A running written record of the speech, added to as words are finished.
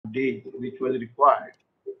of days which was required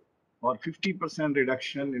for 50%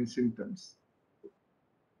 reduction in symptoms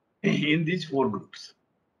in these 4 groups.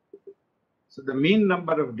 So the mean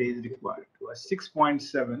number of days required was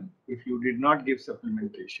 6.7 if you did not give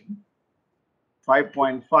supplementation,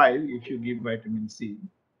 5.5 if you give vitamin C,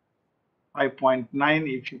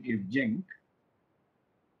 5.9 if you give zinc.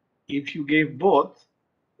 If you gave both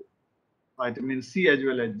vitamin C as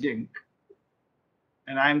well as zinc,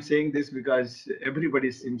 and I'm saying this because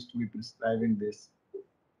everybody seems to be prescribing this,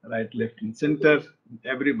 right, left, and center.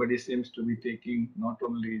 Everybody seems to be taking, not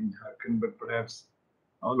only in Jharkhand, but perhaps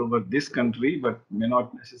all over this country, but may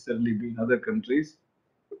not necessarily be in other countries.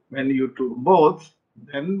 When you took both,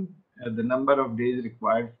 then the number of days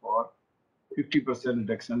required for 50%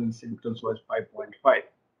 reduction in symptoms was 5.5.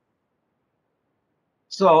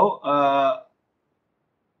 So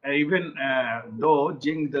even though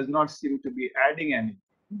zinc does not seem to be adding anything,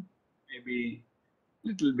 maybe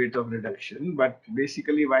little bit of reduction, but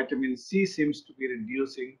basically vitamin C seems to be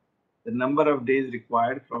reducing the number of days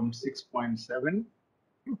required from 6.7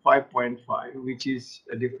 to 5.5, which is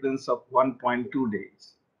a difference of 1.2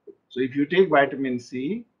 days. So if you take vitamin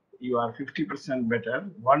C, you are 50% better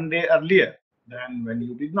 1 day earlier than when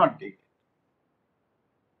you did not take it.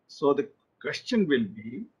 So the question will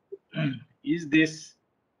be, is this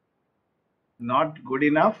not good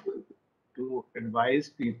enough to advise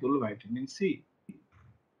people vitamin C?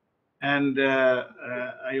 And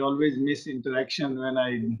I always miss interaction when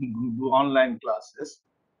I do online classes.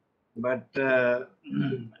 But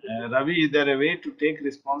Ravi, is there a way to take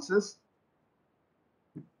responses?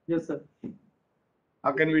 Yes, sir.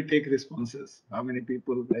 How can we take responses? How many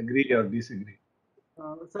people agree or disagree?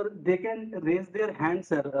 Sir, they can raise their hand,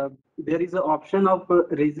 sir. There is an option of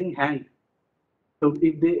raising hand. So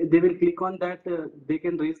if they will click on that, they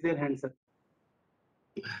can raise their hand, sir.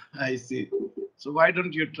 I see. So why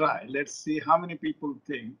don't you try? Let's see how many people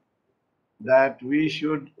think that we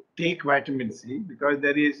should take vitamin C, because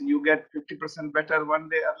there is, you get 50% better 1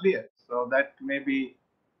 day earlier. So that may be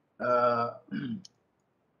a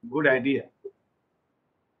good idea.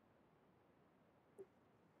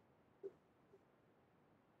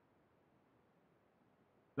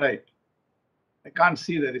 Right. I can't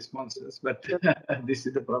see the responses, but this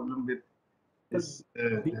is the problem with this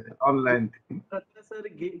online thing. Sir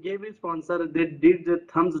gave response, sir. They did the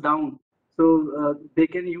thumbs down, so they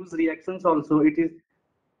can use reactions also. It is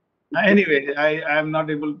Anyway, I am not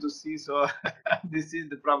able to see, so this is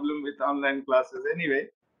the problem with online classes. Anyway,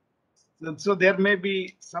 so there may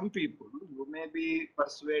be some people who may be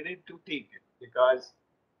persuaded to take it, because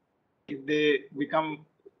if they become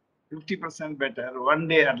 50% better 1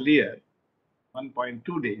 day earlier,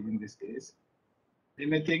 1.2 days in this case, they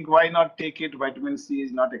may think, why not take it? Vitamin C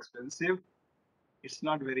is not expensive. It's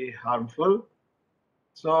not very harmful.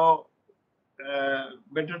 So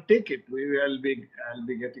better take it. I'll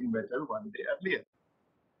be getting better 1 day earlier.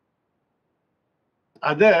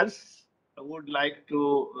 Others would like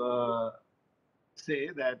to say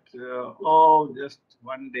that, oh, just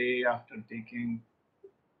 1 day after taking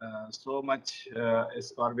so much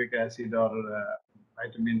ascorbic acid or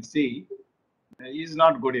vitamin C is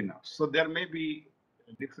not good enough. So there may be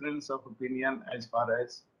a difference of opinion as far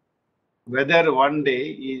as whether 1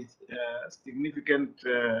 day is a significant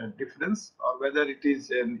difference, or whether it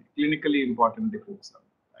is a clinically important difference.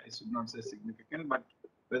 I should not say significant, but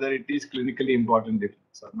whether it is clinically important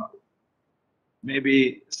difference or not.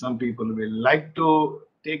 Maybe some people will like to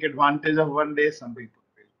take advantage of 1 day, some people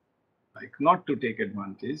will like not to take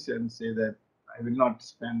advantage and say that I will not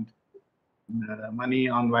spend money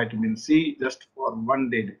on vitamin C just for 1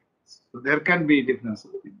 day difference. So there can be difference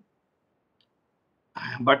of opinion.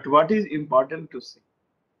 But what is important to see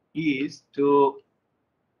is to,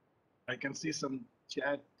 I can see some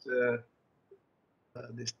chat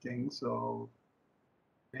this thing, so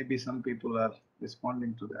maybe some people are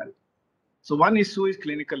responding to that. So one issue is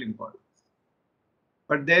clinical importance,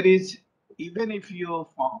 but there is, even if you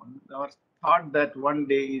found or thought that 1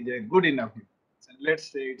 day is a good enough, and let's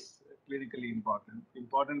say it's clinically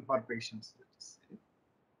important for patients, let's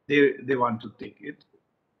say they want to take it.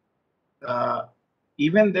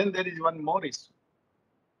 Even then, there is one more issue.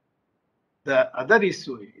 The other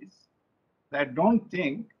issue is that don't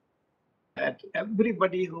think that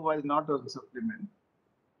everybody who was not on supplement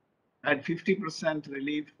had 50%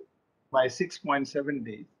 relief by 6.7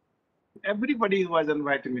 days. Everybody who was on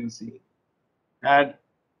vitamin C had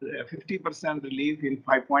 50% relief in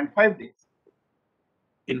 5.5 days.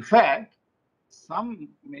 In fact, some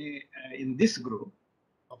may, in this group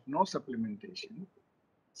of no supplementation,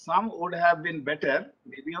 some would have been better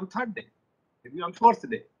maybe on 3rd day, maybe on 4th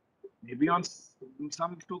day. Maybe on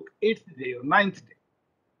some took 8th day or 9th day.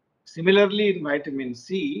 Similarly, in vitamin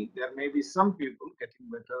C, there may be some people getting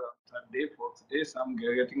better on 3rd day, 4th day, some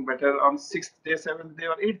getting better on 6th day, 7th day,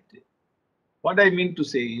 or 8th day. What I mean to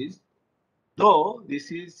say is, though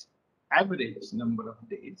this is average number of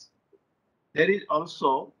days, there is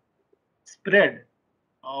also spread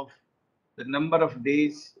of the number of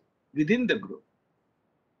days within the group.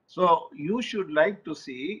 So you should like to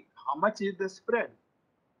see how much is the spread.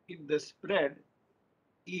 If the spread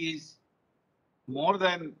is more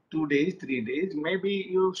than 2 days, 3 days, maybe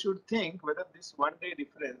you should think whether this 1 day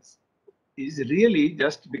difference is really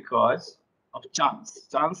just because of chance.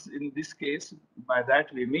 Chance in this case, by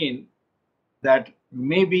that we mean that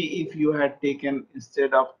maybe if you had taken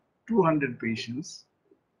instead of 200 patients,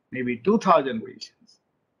 maybe 2000 patients,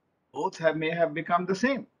 both may have become the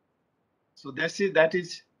same. So that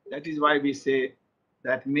is why we say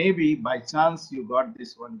that maybe by chance you got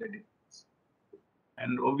this 1 day difference.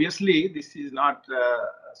 And obviously, this is not a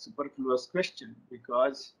superfluous question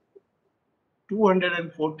because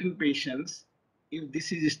 214 patients, if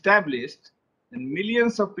this is established, then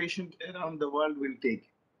millions of patients around the world will take it.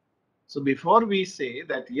 So before we say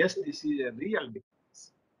that, yes, this is a real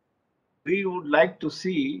difference, we would like to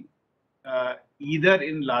see either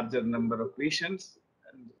in larger number of patients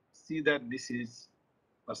and see that this is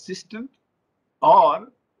persistent, or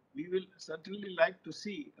we will certainly like to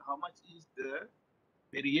see how much is the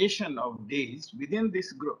variation of days within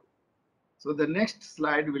this group. So the next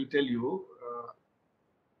slide will tell you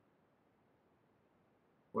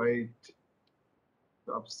why it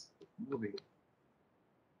stops moving.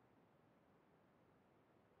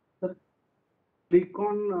 Sir, click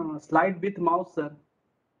on slide with mouse, sir,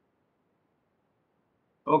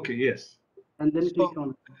 Okay, yes. and then So click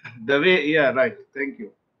on. the way, yeah, right. Thank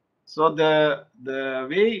you. So the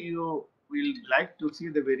way you will like to see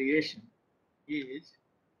the variation is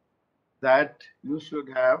that you should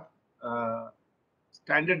have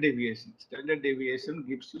standard deviation. Standard deviation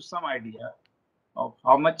gives you some idea of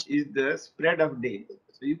how much is the spread of days.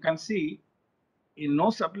 So you can see in no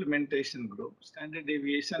supplementation group, standard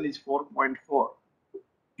deviation is 4.4.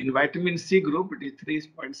 In vitamin C group, it is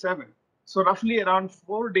 3.7. So roughly around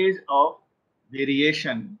 4 days of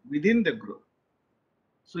variation within the group.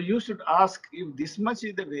 So you should ask if this much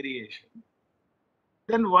is the variation,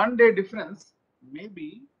 then 1 day difference may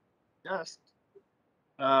be just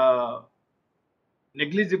uh,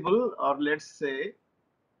 negligible, or let's say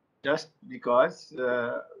just because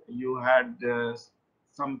you had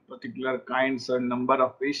some particular kinds or number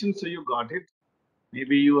of patients, so you got it.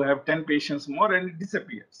 Maybe you have 10 patients more and it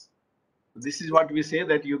disappears. This is what we say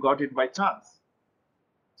that you got it by chance.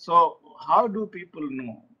 So how do people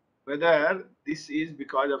know whether this is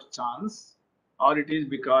because of chance or it is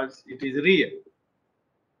because it is real?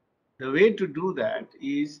 The way to do that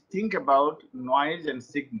is think about noise and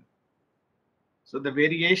signal. So the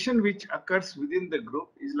variation which occurs within the group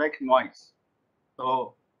is like noise.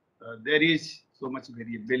 So there is so much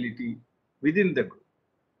variability within the group.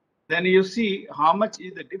 Then you see how much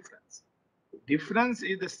is the difference. Difference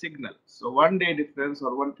is the signal. So 1 day difference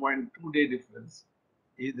or 1.2 day difference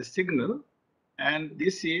is the signal, and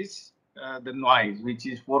this is the noise, which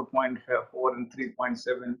is 4.4 and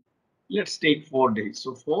 3.7. Let's take 4 days.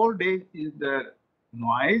 So 4 days is the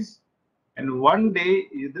noise, and 1 day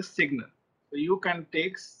is the signal. So you can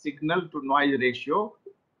take signal to noise ratio,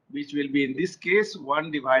 which will be in this case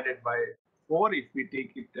 1 divided by 4 if we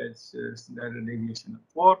take it as standard deviation of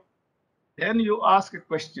 4. Then you ask a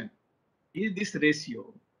question: is this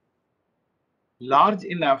ratio large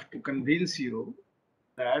enough to convince you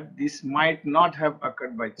that this might not have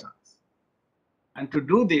occurred by chance? And to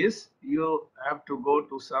do this, you have to go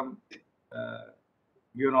to some,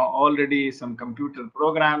 already some computer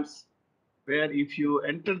programs where if you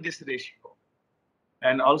enter this ratio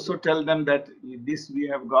and also tell them that this we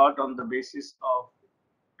have got on the basis of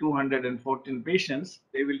 214 patients,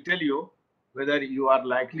 they will tell you whether you are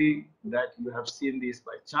likely that you have seen this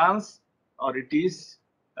by chance or it is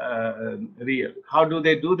real. How do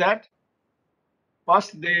they do that?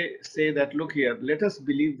 First, they say that, look here, let us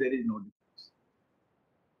believe there is no difference.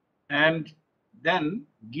 And then,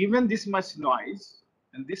 given this much noise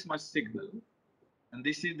and this much signal, and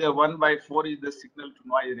this is the 1/4 is the signal to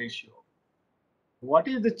noise ratio, what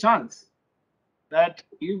is the chance that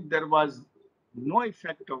if there was no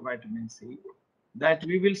effect of vitamin C, that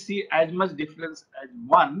we will see as much difference as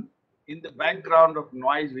 1 in the background of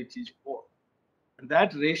noise, which is 4? And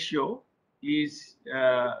that ratio is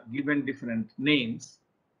given different names,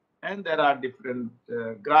 and there are different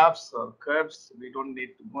graphs or curves. We don't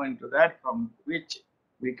need to go into that, from which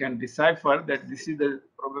we can decipher that this is the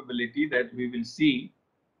probability that we will see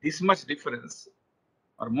this much difference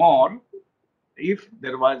or more if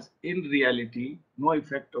there was in reality no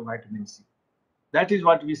effect of vitamin C. That is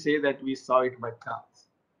what we say that we saw it by chance.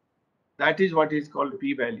 That is what is called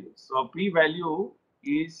p-value. So p-value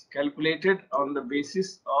is calculated on the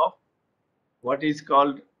basis of what is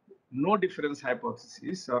called no difference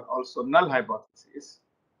hypothesis or also null hypothesis.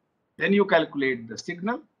 Then you calculate the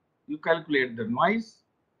signal, you calculate the noise,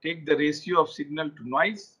 take the ratio of signal to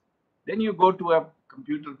noise. Then you go to a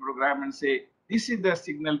computer program and say, this is the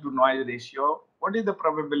signal to noise ratio. What is the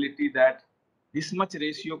probability that this much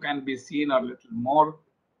ratio can be seen or little more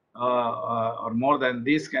or more than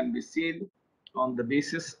this can be seen on the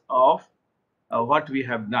basis of what we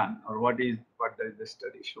have done or what does the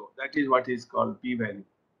study show. That is what is called p-value.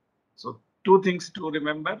 So two things to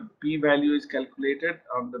remember: p-value is calculated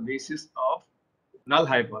on the basis of null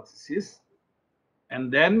hypothesis,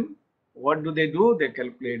 and then what do? They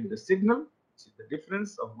calculate the signal, which is the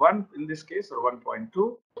difference of 1 in this case, or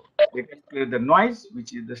 1.2. They calculate the noise,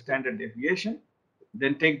 which is the standard deviation,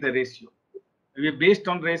 then take the ratio. Based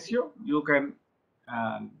on ratio, you can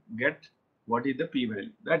get what is the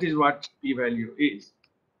p-value. That is what p-value is.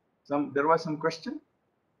 There was some question?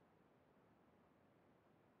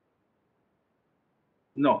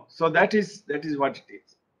 No. So that is what it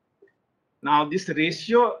is. Now this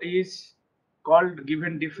ratio is called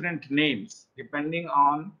given different names depending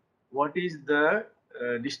on what is the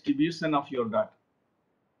distribution of your data.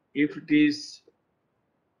 If it is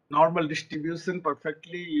normal distribution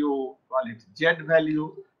perfectly, you call it Z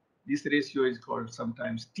value. This ratio is called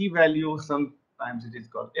sometimes T value, sometimes it is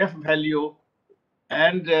called F value.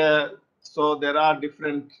 And so there are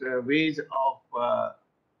different ways of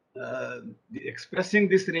expressing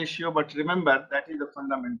this ratio, but remember that is the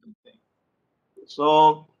fundamental thing.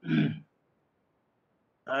 So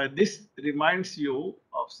this reminds you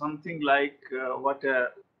of something like what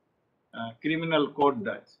a criminal code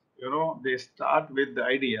does. You know, they start with the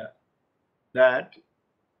idea that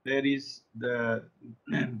there is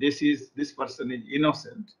this person is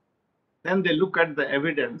innocent. Then they look at the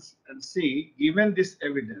evidence and see, given this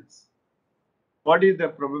evidence, what is the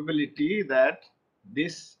probability that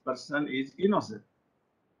this person is innocent?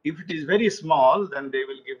 If it is very small, then they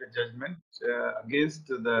will give a judgment against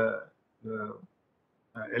the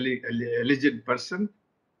alleged person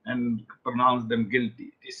and pronounce them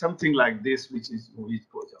guilty. It is something like this, which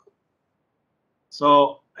goes on.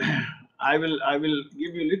 So I will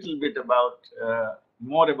give you a little bit about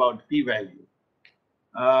more about p-value.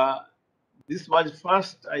 This was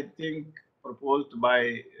first, I think, proposed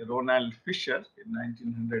by Ronald Fisher in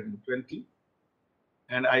 1920.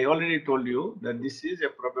 And I already told you that this is a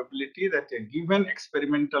probability that a given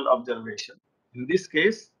experimental observation, in this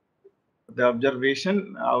case, the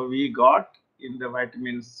observation we got in the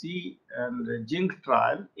vitamin C and the zinc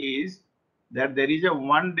trial is that there is a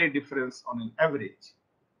 1 day difference on an average.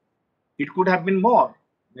 It could have been more,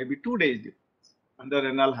 maybe 2 days difference under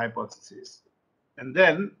a null hypothesis. And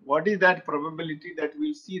then what is that probability that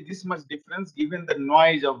we'll see this much difference given the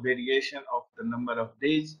noise of variation of the number of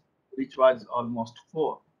days, which was almost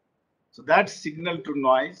 4. So that signal to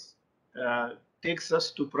noise takes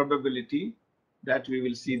us to probability that we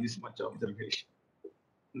will see this much observation.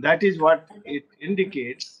 That is what it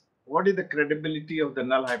indicates. What is the credibility of the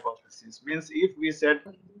null hypothesis? Means if we said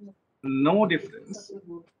no difference,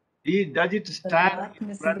 does it stand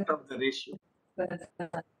in front of the ratio?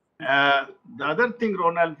 The other thing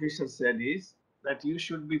Ronald Fisher said is that you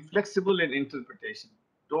should be flexible in interpretation.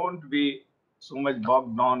 Don't be so much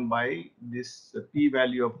bogged down by this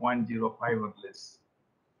p-value of 0.05 or less.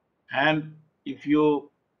 And if you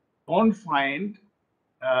don't find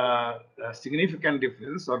a significant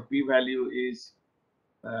difference or p-value is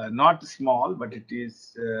not small, but it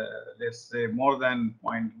is, let's say, more than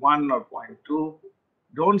 0.1 or 0.2,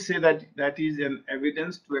 don't say that that is an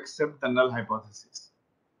evidence to accept the null hypothesis.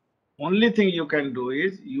 Only thing you can do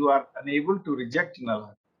is you are unable to reject null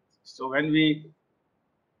hypothesis. So when we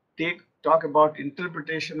talk about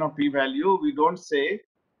interpretation of p-value, we don't say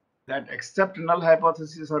that accept null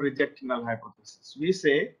hypothesis or reject null hypothesis. We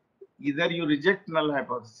say either you reject null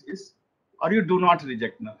hypothesis or you do not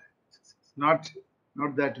reject null hypothesis.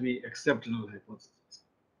 Not that we accept null hypothesis.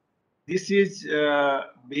 This is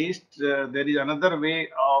based, there is another way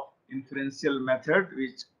of inferential method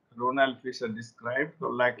which Ronald Fisher described, the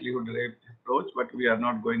likelihood approach, but we are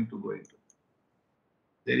not going to go into.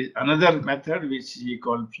 There is another method which he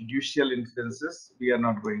called fiducial inferences. We are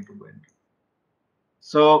not going to go into.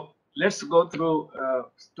 So let's go through a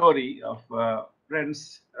story of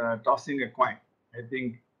friends tossing a coin. I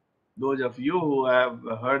think Those of you who have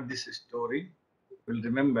heard this story will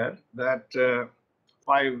remember that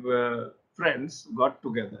five friends got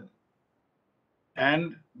together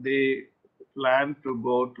and they planned to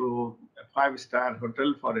go to a five-star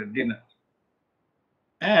hotel for a dinner.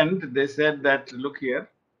 And they said that, look here,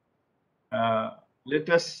 let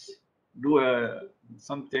us do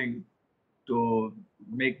something to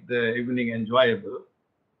make the evening enjoyable.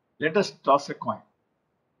 Let us toss a coin.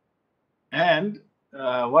 And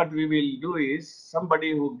what we will do is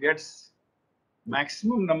somebody who gets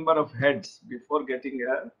maximum number of heads before getting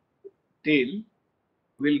a tail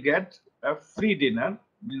will get a free dinner,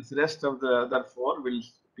 means rest of the other four will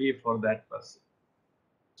pay for that person.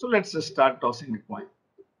 So let's just start tossing a coin.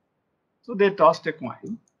 So they tossed a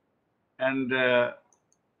coin, and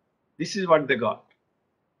this is what they got.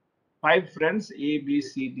 Five friends, A, B,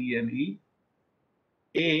 C, D, and E.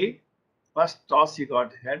 A, first toss he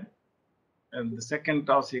got head, and the second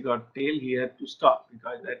toss he got tail. He had to stop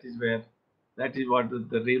because that is what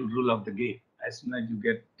the real rule of the game. As soon as you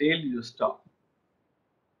get tail, you stop.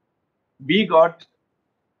 B got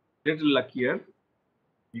little luckier.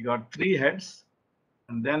 He got three heads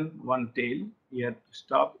and then one tail. He had to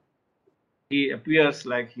stop. He appears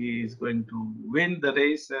like he is going to win the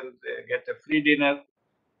race and get a free dinner.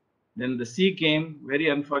 Then the C came. Very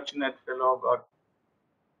unfortunate fellow, got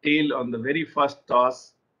tail on the very first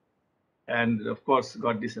toss and of course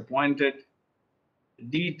got disappointed.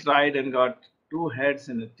 D tried and got two heads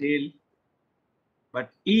and a tail.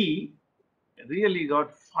 But E really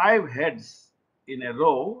got five heads in a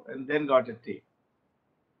row and then got a tail.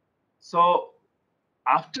 So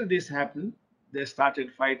after this happened, they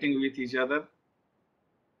started fighting with each other.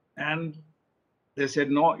 And they said,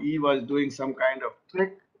 no, E was doing some kind of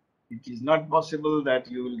trick. It is not possible that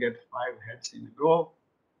you will get five heads in a row.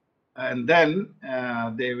 And then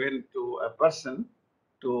they went to a person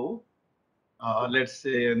to, let's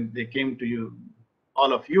say, and they came to you,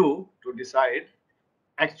 all of you, to decide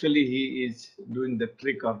actually he is doing the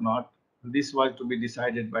trick or not. This was to be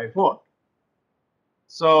decided by vote.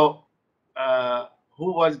 So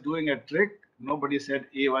who was doing a trick? Nobody said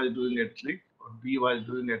A was doing a trick or B was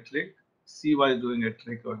doing a trick, C was doing a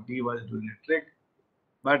trick or D was doing a trick.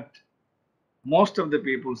 But most of the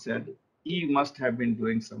people said E must have been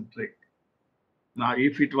doing some trick. Now,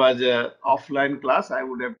 if it was a offline class, I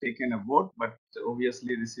would have taken a vote, but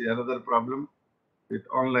obviously this is another problem with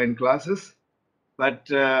online classes. But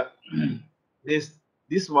this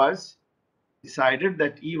was decided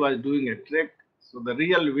that E was doing a trick. So the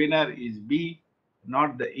real winner is B,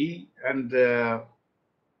 not the E, and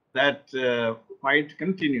that fight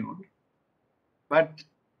continued. But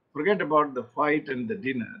forget about the fight and the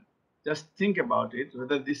dinner. Just think about it,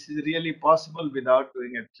 whether this is really possible without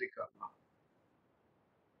doing a trick or not.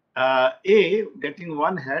 A getting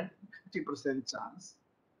one head, 50% chance,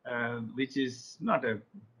 which is not a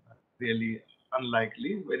really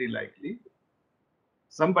unlikely, very likely.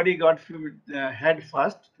 Somebody got head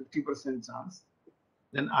first, 50% chance.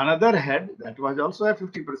 Then another head, that was also a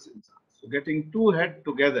 50% chance. So getting two head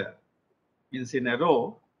together means in a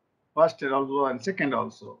row, first head also and second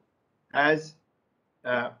also, has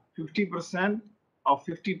 50% of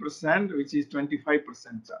 50%, which is 25%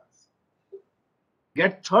 chance.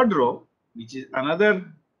 Get third row, which is another,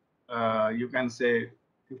 you can say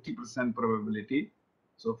 50% probability.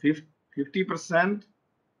 So 50%,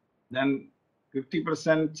 then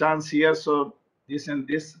 50% chance here. So this and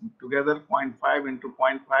this together, 0.5 into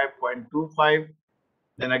 0.5, 0.25.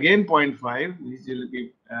 Then again 0.5, which will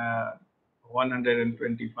be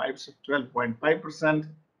 125, so 12.5%.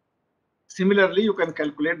 Similarly, you can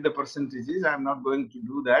calculate the percentages. I'm not going to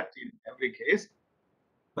do that in every case,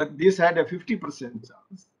 but this had a 50%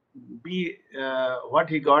 chance. B, what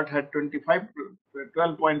he got had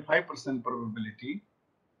 12.5% probability.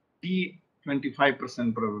 D,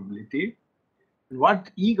 25% probability. What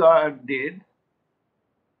E got did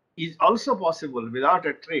is also possible without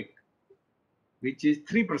a trick, which is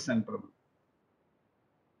 3% probability.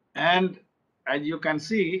 And as you can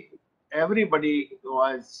see, everybody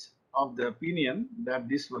was of the opinion that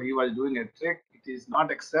this he was doing a trick. It is not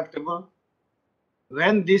acceptable.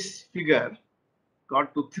 When this figure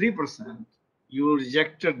got to 3%, you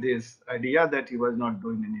rejected this idea that he was not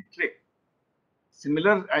doing any trick.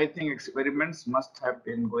 Similar, I think, experiments must have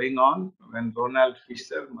been going on when Ronald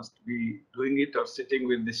Fisher must be doing it or sitting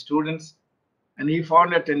with the students. And he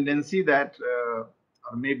found a tendency that, or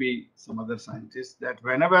maybe some other scientists, that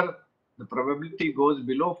whenever the probability goes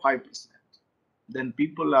below 5%, then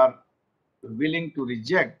people are willing to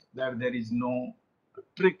reject that there is no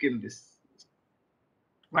trick in this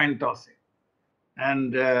coin tossing.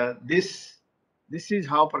 And this this is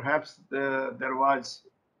how perhaps there was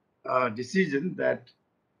a decision that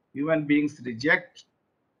human beings reject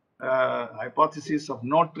hypothesis of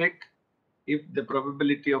no trick if the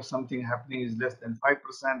probability of something happening is less than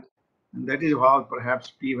 5%. And that is how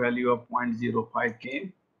perhaps p-value of 0.05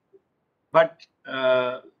 came. But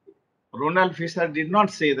Ronald Fisher did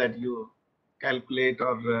not say that you calculate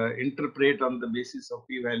or interpret on the basis of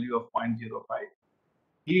p-value of 0.05.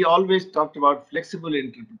 He always talked about flexible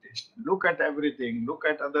interpretation. Look at everything, look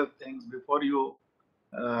at other things before you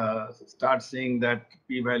start saying that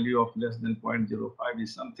p-value of less than 0.05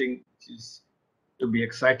 is something which is to be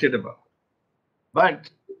excited about. But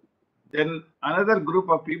then another group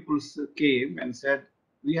of people came and said,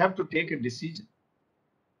 we have to take a decision.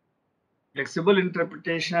 Flexible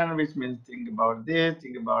interpretation, which means think about this,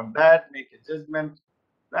 think about that, make a judgment.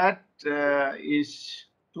 That is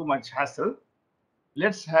too much hassle.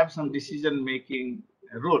 Let's have some decision-making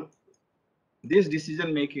rule. This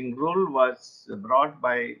decision-making rule was brought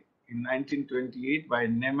by in 1928 by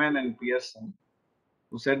Neyman and Pearson,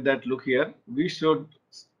 who said that, look here, we should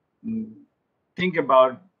think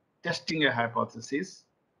about testing a hypothesis.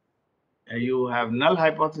 You have null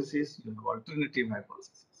hypothesis, you have alternative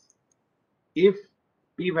hypothesis. If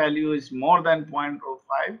p-value is more than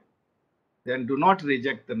 0.05, then do not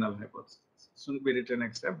reject the null hypothesis. Shouldn't be written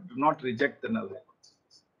except do not reject the null hypothesis.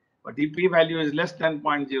 But if p-value is less than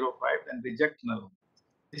 0.05, then reject null.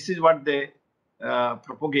 This is what they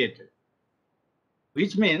propagated,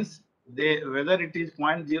 which means whether it is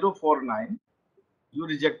 0.049, you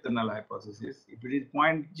reject the null hypothesis. If it is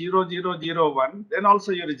 0.0001, then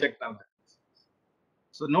also you reject null hypothesis.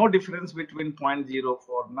 So no difference between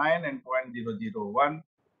 0.049 and 0.001,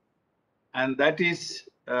 and that is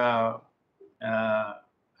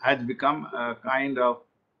has become a kind of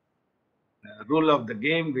rule of the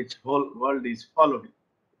game which whole world is following.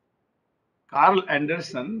 Carl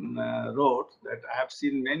Anderson wrote that I have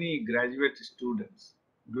seen many graduate students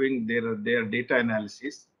doing their data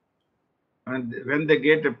analysis, and when they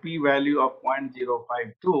get a p-value of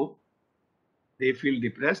 0.052, they feel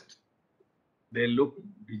depressed, they look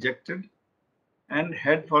dejected, and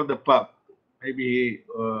head for the pub. Maybe he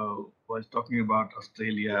was talking about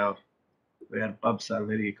Australia, where pubs are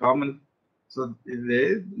very common. So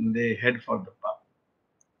they head for the pub.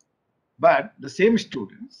 But the same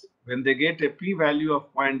students, when they get a p-value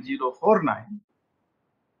of 0.049,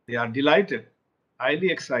 they are delighted,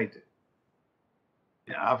 highly excited.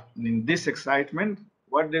 In this excitement,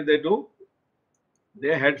 what do?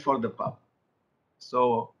 They head for the pub.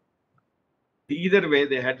 So either way,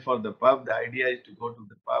 they head for the pub. The idea is to go to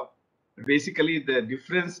the pub. Basically, the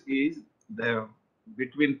difference is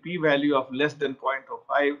between p-value of less than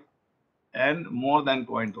 0.05 and more than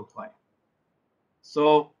 0.05.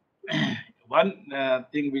 So one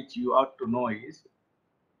thing which you ought to know is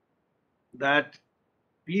that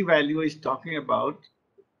p-value is talking about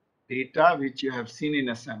data which you have seen in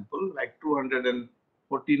a sample, like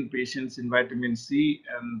 214 patients in vitamin C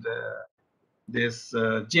and this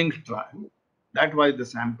zinc trial. That was the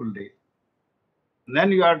sample data. And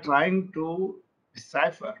then you are trying to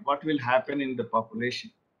decipher what will happen in the population.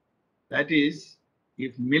 That is,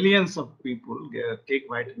 if millions of people take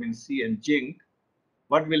vitamin C and zinc,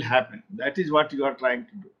 what will happen? That is what you are trying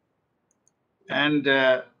to do. And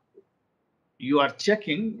you are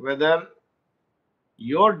checking whether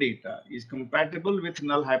your data is compatible with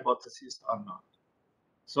null hypothesis or not.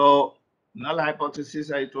 So null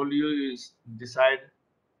hypothesis, I told you, is decide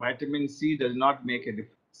vitamin C does not make a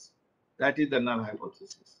difference. That is the null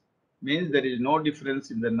hypothesis. Means there is no difference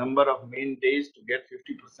in the number of mean days to get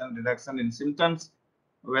 50% reduction in symptoms,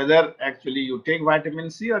 whether actually you take vitamin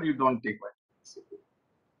C or you don't take vitamin C.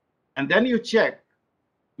 And then you check,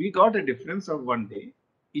 we got a difference of 1 day.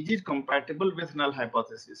 Is it compatible with null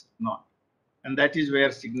hypothesis or not? And that is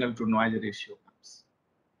where signal to noise ratio comes.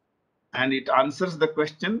 And it answers the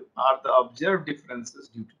question, are the observed differences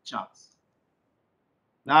due to chance?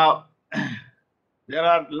 Now, there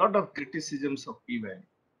are a lot of criticisms of p-value.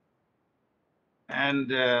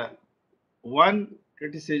 And one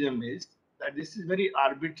criticism is that this is very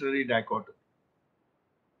arbitrary dichotomy.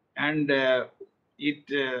 And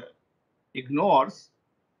it ignores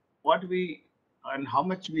what we and how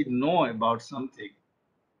much we know about something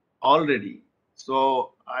already.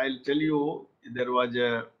 So I'll tell you, there was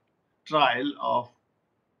a trial of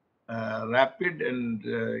rapid and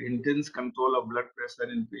intense control of blood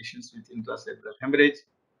pressure in patients with intracerebral hemorrhage,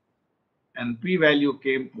 and p-value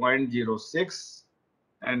came 0.06,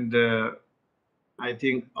 and I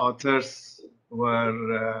think authors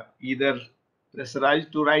were either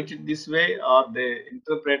pressurized to write it this way or they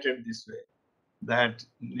interpreted this way. that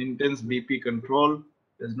intense BP control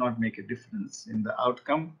does not make a difference in the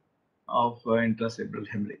outcome of intracerebral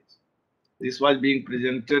hemorrhage. This was being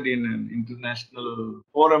presented in an international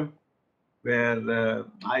forum where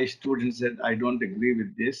I stood and said, I don't agree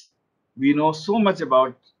with this. We know so much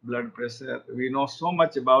about blood pressure. We know so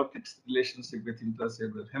much about its relationship with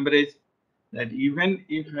intracerebral hemorrhage that even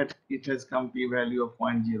if it has come p-value of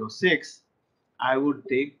 0.06, I would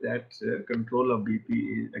take that control of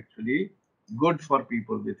BP is actually good for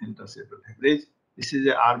people with intracerebral hemorrhage. This is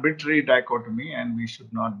an arbitrary dichotomy, and we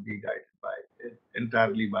should not be guided by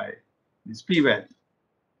entirely by this p-value.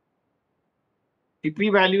 The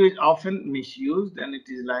p-value is often misused and it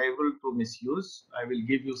is liable to misuse. I will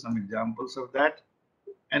give you some examples of that,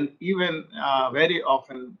 and even very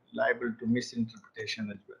often liable to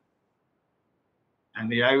misinterpretation as well.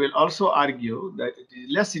 And I will also argue that it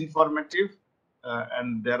is less informative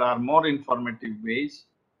and there are more informative ways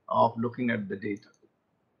of looking at the data.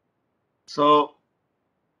 So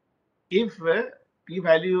if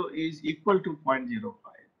p-value is equal to 0.05,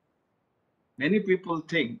 many people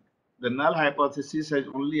think the null hypothesis has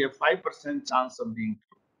only a 5% chance of being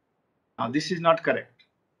true. Now, this is not correct.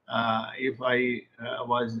 If I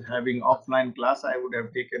was having offline class, I would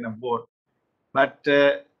have taken a board. But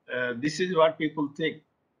this is what people think,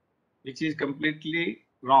 which is completely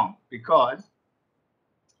wrong, because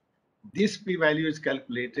this p-value is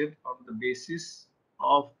calculated on the basis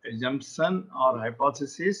of assumption or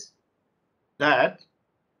hypothesis that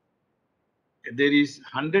there is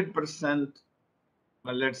 100%,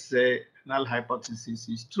 well, let's say, null hypothesis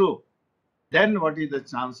is true. Then what is the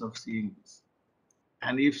chance of seeing this?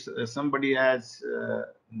 And if somebody has,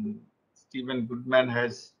 Stephen Goodman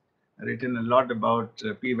has written a lot about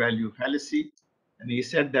p-value fallacy, and he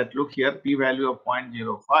said that, look here, p-value of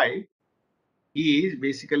 0.05, he is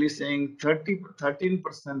basically saying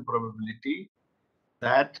 13% probability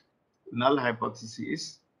that null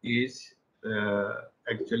hypothesis is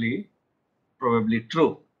actually probably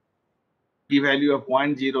true. P-value of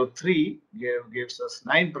 0.03 gives us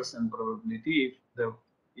 9% probability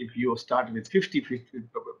if you start with 50-50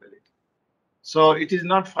 probability. So it is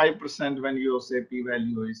not 5% when you say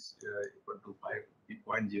p-value is equal to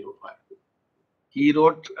 0.05. He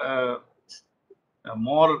wrote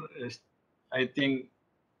more, I think,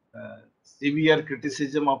 severe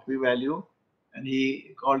criticism of p-value, and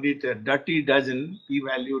he called it a dirty dozen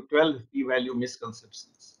p-value, 12 p-value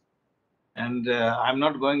misconceptions. And I'm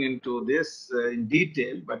not going into this in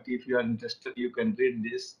detail, but if you are interested, you can read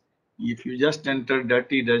this. If you just enter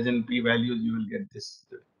dirty dozen p-values, you will get this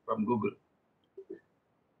from Google.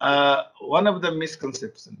 One of the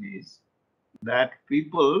misconceptions is that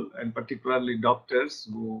people, and particularly doctors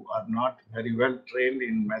who are not very well trained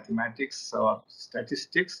in mathematics or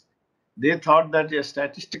statistics, they thought that a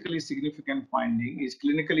statistically significant finding is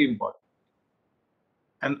clinically important.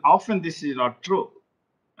 And often this is not true.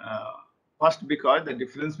 First, because the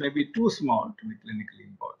difference may be too small to be clinically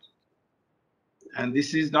important. And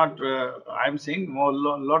this is not, I'm saying a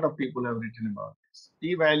lot of people have written about this.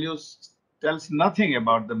 P-values tells nothing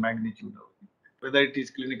about the magnitude of it, whether it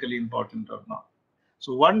is clinically important or not.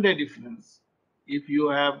 So one day difference, if you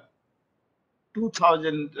have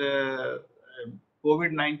 2,000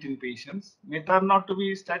 COVID-19 patients, may turn out to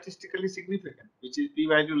be statistically significant, which is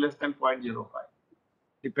p-value less than 0.05,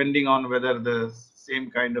 depending on whether the same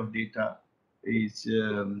kind of data is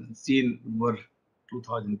seen over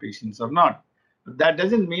 2,000 patients or not. But that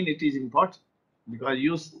doesn't mean it is important, because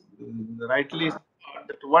you rightly thought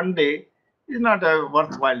that one day is not a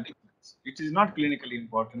worthwhile difference. It is not clinically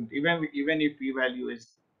important, even if p-value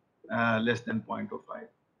is less than 0.05.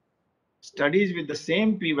 Studies with the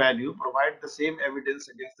same p-value provide the same evidence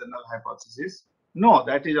against the null hypothesis. No,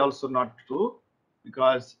 that is also not true,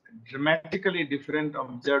 because dramatically different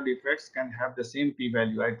observed effects can have the same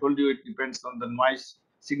p-value. I told you it depends on the noise,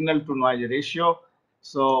 signal to noise ratio.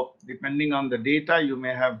 So depending on the data, you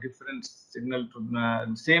may have different signal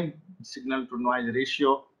to same signal to noise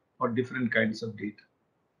ratio for different kinds of data.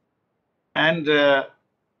 And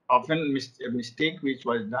often a mistake which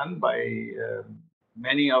was done by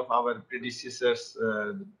many of our predecessors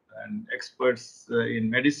and experts in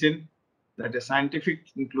medicine, that a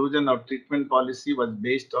scientific conclusion or treatment policy was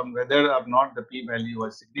based on whether or not the p-value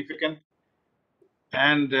was significant.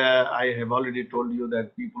 And I have already told you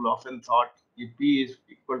that people often thought if p is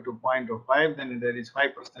equal to 0.05, then there is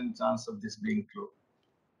 5% chance of this being true.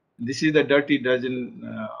 This is the dirty dozen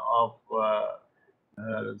of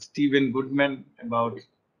Stephen Goodman about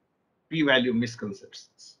p-value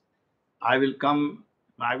misconceptions. I will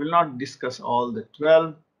not discuss all the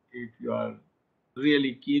 12. If you are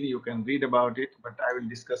really keen, you can read about it, but I will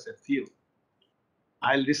discuss a few.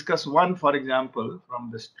 I'll discuss one, for example, from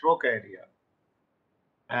the stroke area.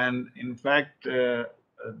 And in fact,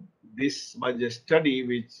 this was a study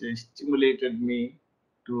which stimulated me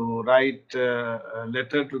to write a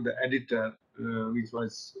letter to the editor, which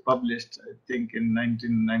was published, I think, in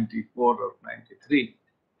 1994 or 93.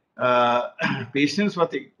 Patients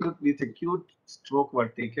with acute stroke were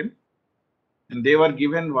taken, and they were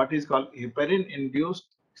given what is called heparin-induced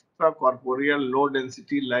extracorporeal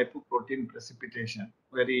low-density lipoprotein precipitation.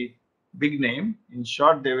 Very big name. In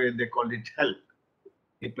short, they called it HELP.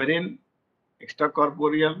 Heparin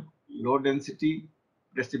extracorporeal low density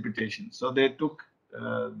precipitation. So they took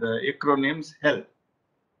the acronyms HELP.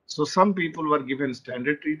 So some people were given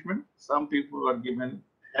standard treatment, some people were given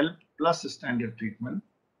HELP plus standard treatment.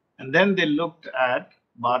 And then they looked at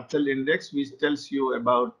Barthel index, which tells you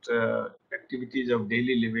about activities of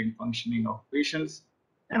daily living functioning of patients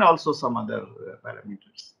and also some other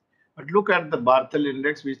parameters. But look at the Barthel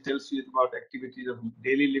index, which tells you about activities of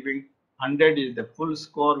daily living. 100 is the full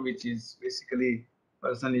score, which is basically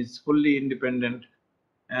person is fully independent.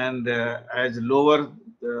 And as lower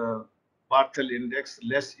the Barthel index,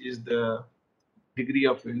 less is the degree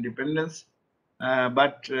of independence.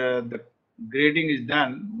 But the grading is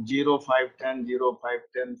done 0, 5, 10, 0, 5,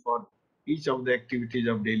 10 for each of the activities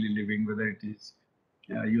of daily living, whether it is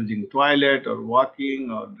using toilet or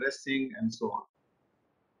walking or dressing and so on.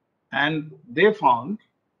 And they found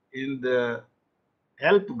in the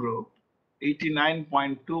HELP group,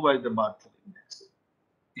 89.2 was the Barthel index.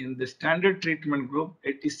 In the standard treatment group,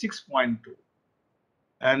 86.2.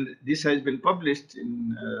 And this has been published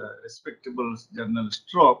in respectable journal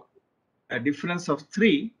Stroke, a difference of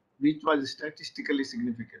 3, which was statistically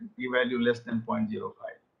significant, p-value less than 0.05.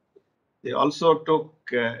 They also took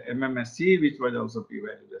MMSC, which was also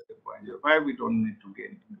p-value less than 0.05. We don't need to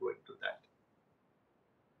go into that.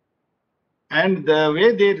 And the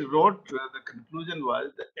way they wrote the conclusion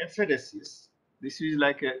was the apheresis. This is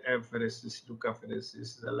like a apheresis,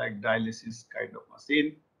 leukapheresis, like dialysis kind of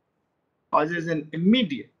machine, causes an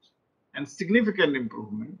immediate and significant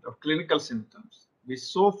improvement of clinical symptoms, which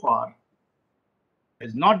so far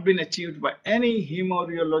has not been achieved by any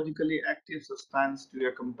hemorrheologically active substance to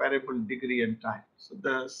a comparable degree and time.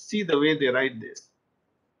 So see the way they write this.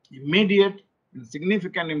 Immediate and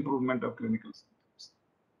significant improvement of clinical symptoms.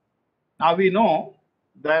 Now we know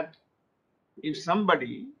that if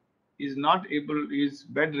somebody is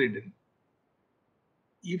bedridden,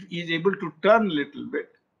 if he is able to turn a little bit,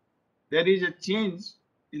 there is a change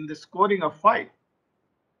in the scoring of 5.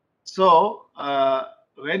 So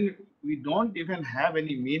when we don't even have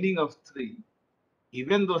any meaning of 3,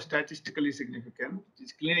 even though statistically significant, it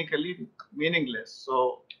is clinically meaningless.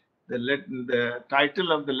 So the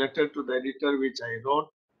title of the letter to the editor which I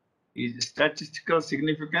wrote is Statistical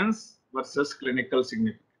Significance versus Clinical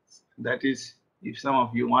Significance. That is, if some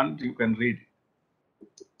of you want, you can read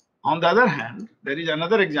it. On the other hand, there is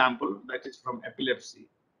another example that is from epilepsy,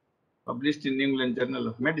 published in New England Journal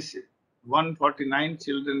of Medicine. 149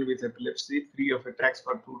 children with epilepsy free of attacks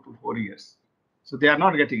for 2 to 4 years. So they are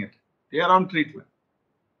not getting it. They are on treatment.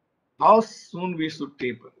 How soon we should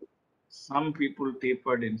taper? Some people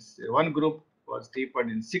tapered in, one group was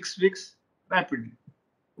tapered in 6 weeks rapidly.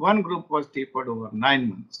 One group was tapered over 9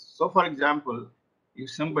 months. So for example, if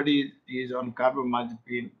somebody is on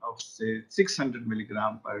carbamazepine of say 600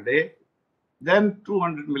 milligram per day, then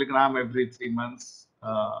 200 milligram every 3 months,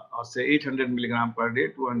 or say 800 milligram per day,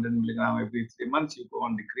 200 milligram every 3 months, you go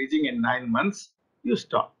on decreasing. In 9 months, you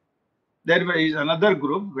stop. There is another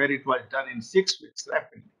group where it was done in 6 weeks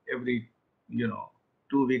rapidly. Every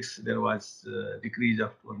 2 weeks there was a decrease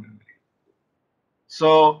of 200 milligrams.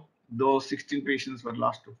 So those 16 patients were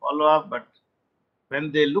lost to follow up, but when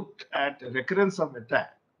they looked at recurrence of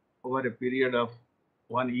attack over a period of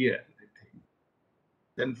 1 year, I think,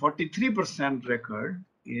 then 43% recurred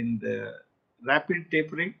in the rapid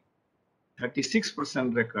tapering,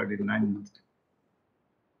 36% recurred in 9 months.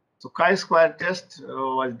 So chi-square test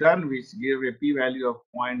was done, which gave a p-value of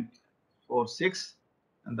 0.46,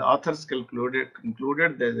 and the authors concluded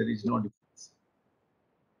that there is no difference.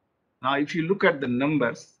 Now, if you look at the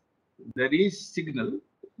numbers, there is signal.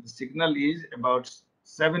 The signal is about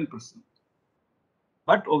 7%.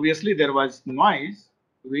 But obviously, there was noise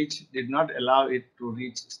which did not allow it to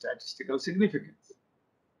reach statistical significance.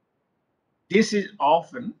 This is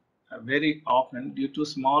often, very often, due to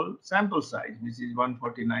small sample size, which is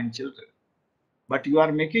 149 children. But you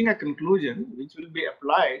are making a conclusion which will be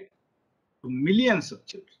applied to millions of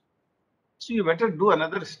children. So you better do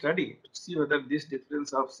another study to see whether this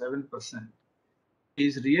difference of 7%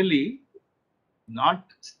 is really not,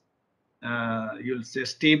 you'll say,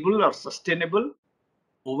 stable or sustainable,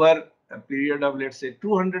 over a period of, let's say,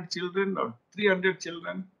 200 children or 300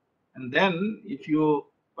 children. And then if you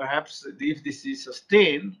perhaps, if this is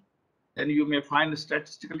sustained, then you may find a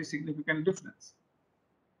statistically significant difference.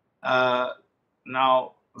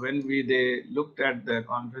 Now, when they looked at the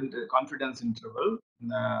confidence interval,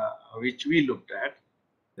 which we looked at,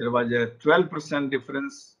 there was a 12%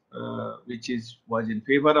 difference, which was in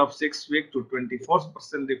favor of 6 week, to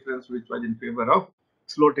 24% difference, which was in favor of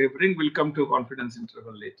slow tapering. We'll come to confidence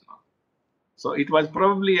interval later on. So it was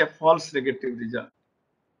probably a false negative result.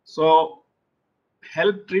 So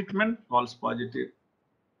help treatment, false positive.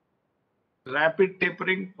 Rapid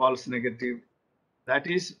tapering, false negative. That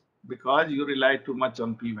is because you rely too much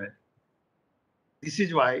on p-value. This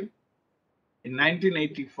is why in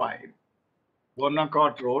 1985,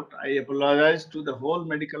 Bonacott wrote, "I apologize to the whole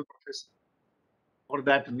medical profession for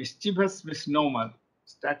that mischievous misnomer,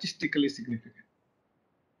 statistically significant.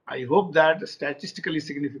 I hope that statistically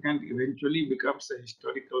significant eventually becomes a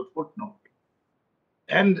historical footnote."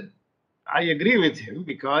 And I agree with him,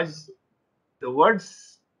 because the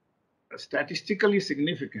words statistically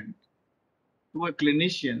significant to a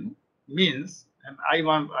clinician means, and I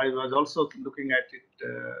was also looking at it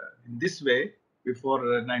in this way before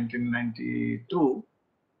 1992,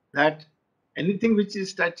 that anything which is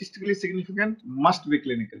statistically significant must be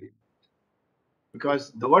clinically,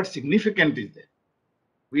 because the word significant is there.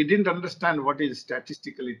 We didn't understand what is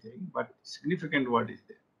statistically thing, but significant word is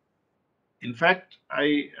there. In fact,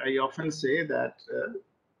 I often say that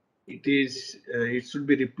it should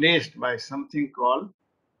be replaced by something called,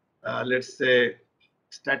 let's say,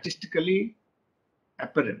 statistically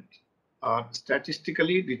apparent or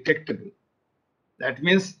statistically detectable. That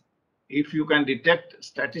means if you can detect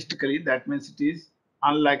statistically, that means it is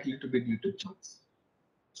unlikely to be due to chance.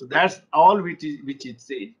 So that's all which it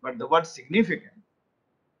says. But the word significant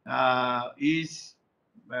is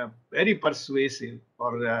very persuasive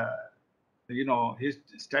for his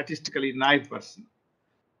statistically naive person.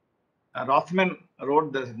 Rothman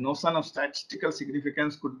wrote, "The notion of statistical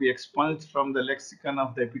significance could be expunged from the lexicon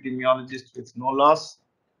of the epidemiologist with no loss."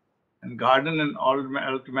 And Garden and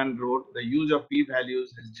Altman wrote, "The use of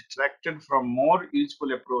p-values has detracted from more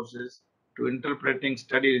useful approaches to interpreting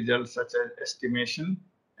study results, such as estimation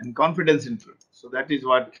and confidence interval." So that is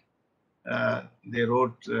what they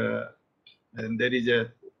wrote. And there is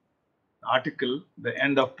a article, "The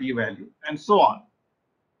End of P-Value," and so on.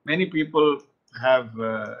 Many people have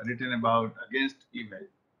written about against p-value.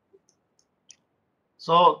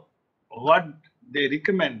 So what they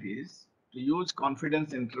recommend is to use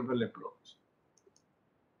confidence interval approach.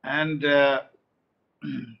 And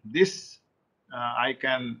this I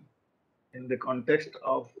can, in the context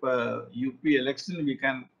of UP election, we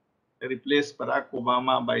can replace Barack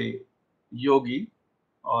Obama by Yogi.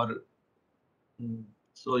 Or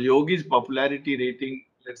so Yogi's popularity rating,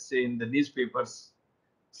 let's say in the newspapers,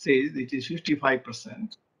 says it is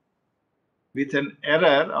 55%, with an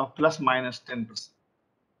error of plus minus 10%.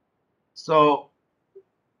 So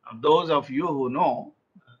those of you who know,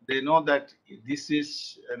 they know that this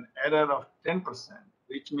is an error of 10%,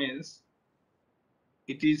 which means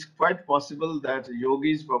it is quite possible that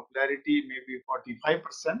Yogi's popularity may be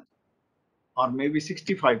 45% or maybe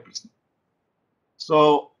 65%.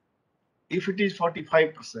 So if it is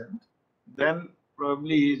 45%, then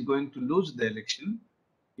probably he is going to lose the election.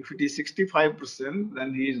 If it is 65%,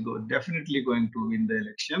 then he is definitely going to win the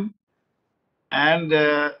election. And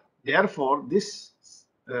therefore, this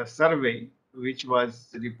survey, which was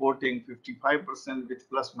reporting 55% with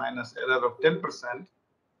plus minus error of 10%,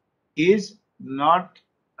 is not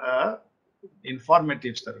an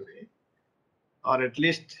informative survey, or at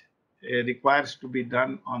least requires to be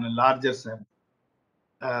done on a larger sample.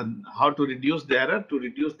 How to reduce the error? To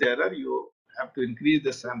reduce the error, you have to increase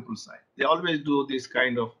the sample size. They always do this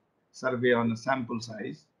kind of survey on a sample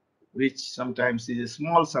size, which sometimes is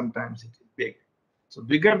small, sometimes it is big. So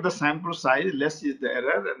bigger the sample size, less is the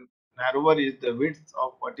error, and narrower is the width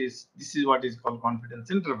of this is what is called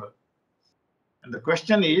confidence interval. And the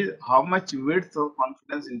question is, how much width of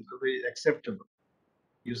confidence interval is acceptable?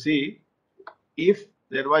 You see, if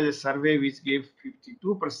there was a survey which gave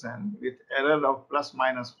 52% with error of plus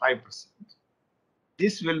minus 5%,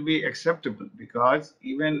 this will be acceptable, because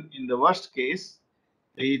even in the worst case,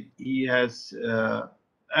 he has,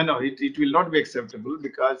 it will not be acceptable,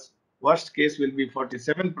 because worst case will be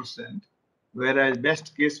 47%, whereas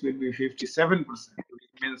best case will be 57%, which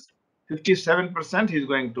means 57% he is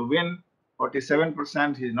going to win,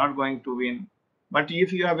 47% he is not going to win. But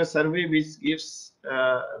if you have a survey which gives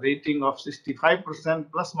a rating of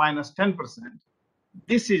 65% plus minus 10%,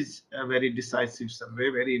 this is a very decisive survey,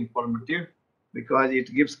 very informative. because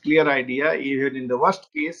it gives clear idea. Even in the worst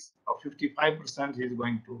case of 55%, he is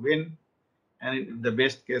going to win, and in the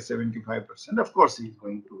best case 75%, of course he is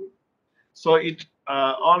going to win. So it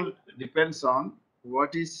all depends on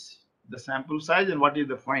what is the sample size and what is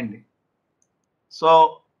the finding.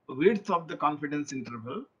 So width of the confidence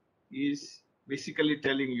interval is basically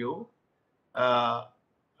telling you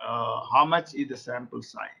how much is the sample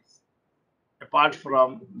size, apart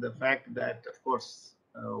from the fact that, of course,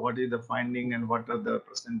 what is the finding and what are the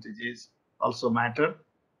percentages also matter.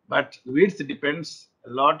 But width depends a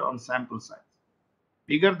lot on sample size.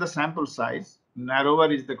 Bigger the sample size,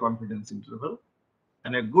 narrower is the confidence interval.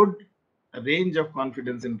 And a good range of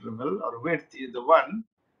confidence interval or width is the one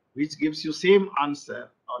which gives you same answer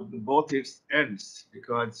on both its ends,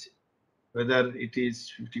 because whether it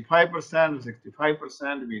is 55%,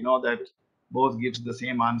 65%, we know that both gives the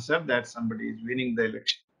same answer, that somebody is winning the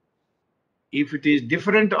election. If it is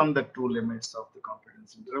different on the two limits of the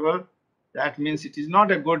confidence interval, that means it is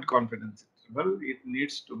not a good confidence interval. It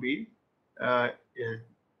needs to be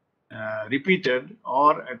repeated,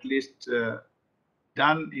 or at least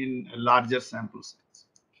done in a larger sample size.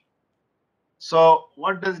 So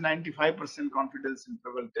what does 95% confidence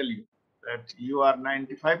interval tell you? That you are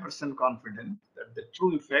 95% confident that the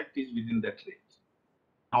true effect is within that range.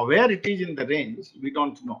 Now, where it is in the range, we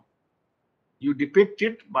don't know. You depict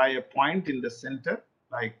it by a point in the center,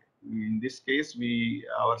 like in this case,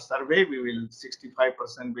 our survey, we will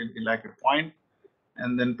 65% will be like a point,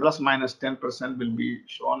 and then plus minus 10% will be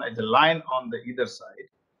shown as a line on the either side.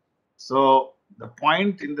 So the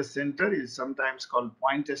point in the center is sometimes called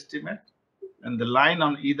point estimate, and the line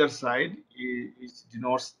on either side is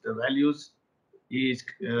denotes the values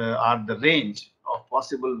are the range of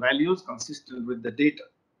possible values consistent with the data.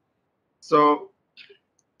 So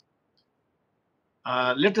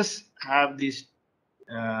let us have these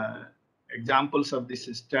examples of this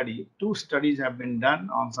study. Two studies have been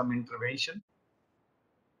done on some intervention,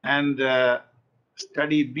 and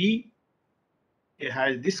study B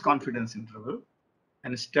has this confidence interval,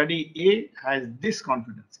 and study A has this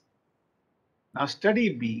confidence. Now, study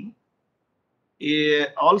B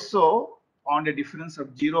also found a difference of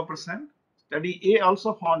 0%. Study A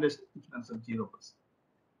also found a difference of 0%.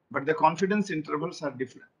 But the confidence intervals are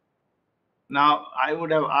different. Now, I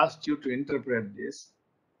would have asked you to interpret this,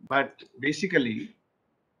 but basically,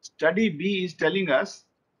 study B is telling us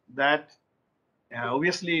that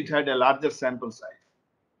obviously it had a larger sample size,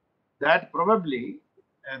 that probably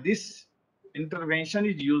this intervention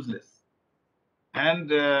is useless. And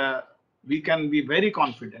we can be very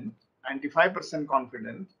confident, 95%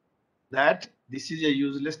 confident, that this is a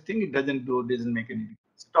useless thing. It doesn't make any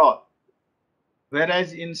difference at all.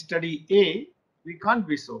 Whereas in study A, we can't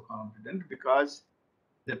be so confident, because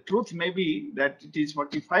the truth may be that it is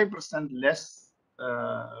 45% less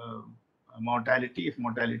mortality, if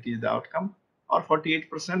mortality is the outcome, or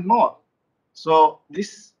 48% more. So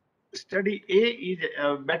this study A is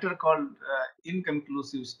a better called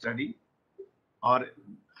inconclusive study, or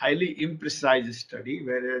highly imprecise study,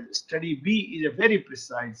 whereas study B is a very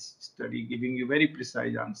precise study, giving you very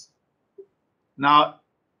precise answer. Now,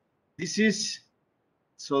 this is,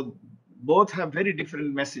 so both have very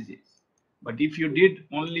different messages. But if you did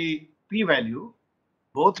only p-value,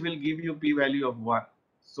 both will give you p-value of 1.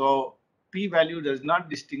 So p-value does not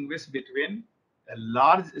distinguish between a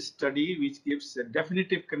large study which gives a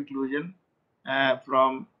definitive conclusion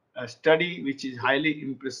from a study which is highly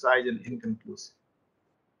imprecise and inconclusive.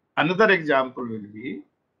 Another example will be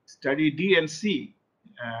study D and C.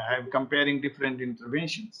 I'm comparing different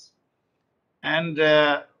interventions. And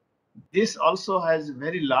this also has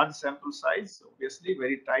very large sample size, obviously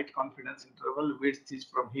very tight confidence interval. Width is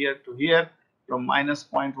from here to here, from minus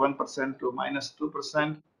 0.1% to minus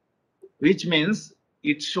 2%, which means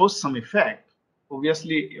it shows some effect.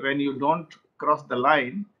 Obviously, when you don't cross the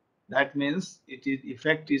line, that means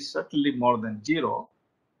effect is certainly more than 0.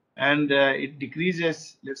 And it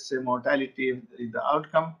decreases, let's say, mortality is the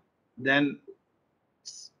outcome, then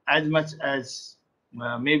as much as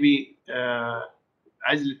maybe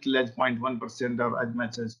as little as 0.1% or as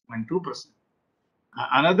much as 0.2%.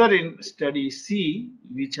 Another in study C,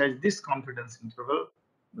 which has this confidence interval,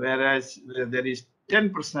 whereas there is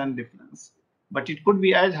 10% difference, but it could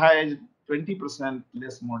be as high as 20%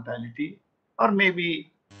 less mortality, or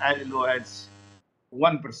maybe as low as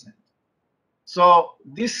 1%. So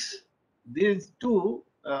these two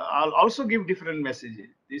also give different messages.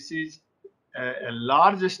 This is a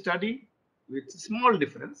large study with small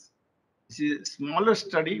difference. This is a smaller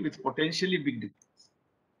study with potentially big difference.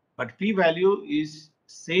 But p-value is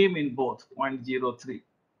same in both, 0.03.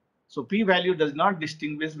 So p-value does not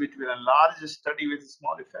distinguish between a large study with a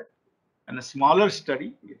small effect and a smaller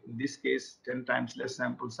study, in this case 10 times less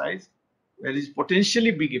sample size, where is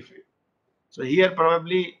potentially big effect. So here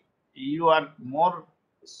probably you are more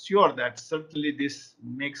sure that certainly this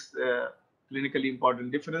makes a clinically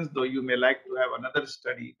important difference, though you may like to have another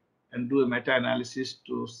study and do a meta-analysis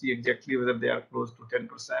to see exactly whether they are close to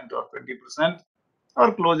 10% or 20%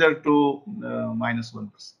 or closer to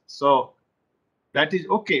 -1%. So that is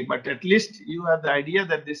okay, but at least you have the idea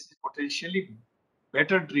that this is potentially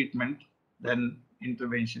better treatment than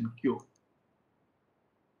intervention cure.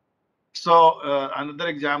 So another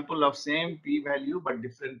example of same p-value but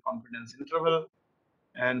different confidence interval,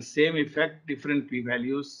 and same effect, different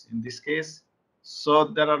p-values in this case. So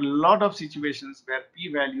there are a lot of situations where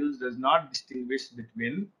p-values does not distinguish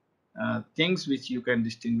between things which you can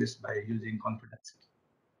distinguish by using confidence.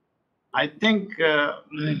 I think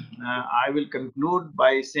I will conclude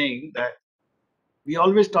by saying that we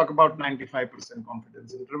always talk about 95%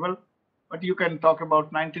 confidence interval, but you can talk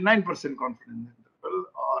about 99% confidence interval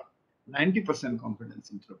or 90%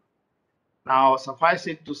 confidence interval. Now, suffice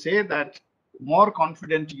it to say that more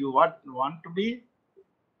confident you want to be,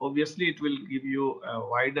 obviously it will give you a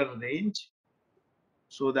wider range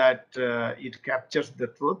so that it captures the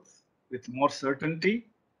truth with more certainty.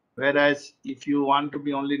 Whereas if you want to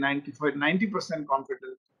be only 90%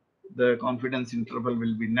 confident, the confidence interval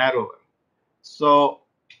will be narrower. So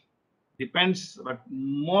depends, but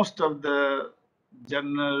most of the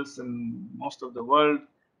journals and most of the world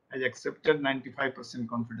has accepted 95%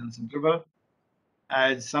 confidence interval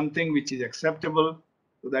as something which is acceptable.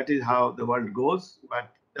 So that is how the world goes,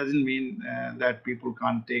 but doesn't mean that people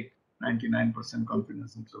can't take 99%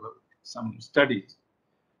 confidence interval. Some studies.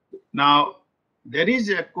 Now, there is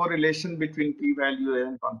a correlation between p-value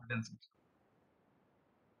and confidence interval.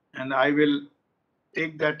 And I will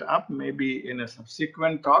take that up maybe in a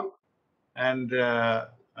subsequent talk. And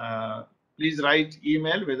please write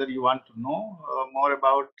email whether you want to know more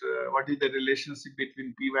about what is the relationship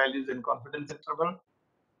between p-values and confidence interval.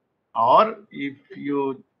 Or if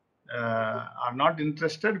you are not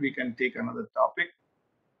interested, we can take another topic.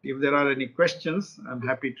 If there are any questions, I'm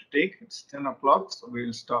happy to take. It's 10 o'clock, so we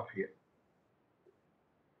will stop here.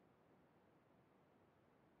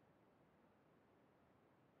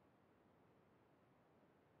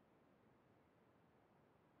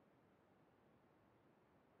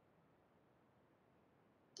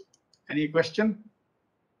 Any question?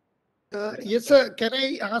 Yes, sir. Can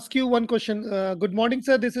I ask you one question? Good morning,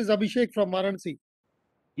 sir. This is Abhishek from Varanasi.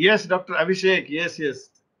 Yes, Dr. Abhishek. Yes, yes.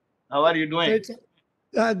 How are you doing? So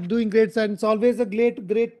it's doing great, sir. And it's always a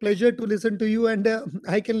great pleasure to listen to you, and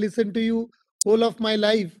I can listen to you whole of my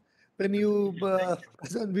life when you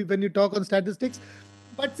when you talk on statistics.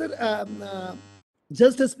 But sir,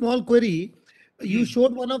 just a small query. You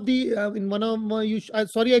showed one of the in one of you.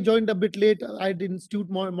 Sorry, I joined a bit late. I had institute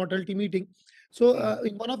mortality meeting. So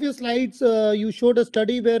in one of your slides, you showed a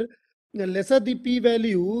study where lesser the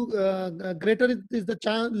p-value, greater is the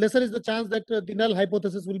chance, lesser is the chance that the null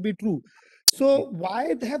hypothesis will be true. So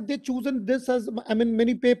why have they chosen this as? I mean,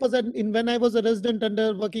 many papers, and in when I was a resident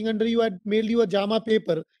under working under you, I had mailed you a JAMA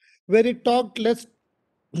paper where it talked let's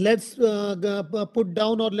put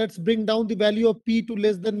down, or let's bring down the value of p to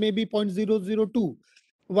less than maybe 0.002,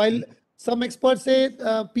 while some experts say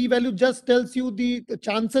p value just tells you the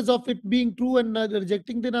chances of it being true and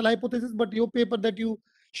rejecting the null hypothesis. But your paper that you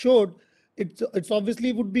showed, it's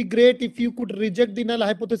obviously would be great if you could reject the null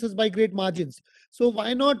hypothesis by great margins. So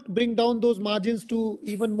why not bring down those margins to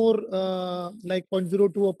even more like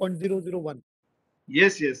 0.02 or 0.001?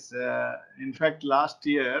 Yes, yes. In fact, last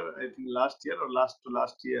year, I think last year or last to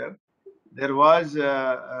last year, there was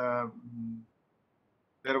there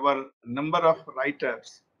were a number of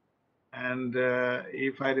writers, and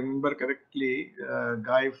if I remember correctly, a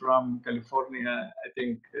guy from California, I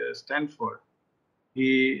think Stanford,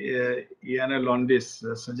 Ian Londis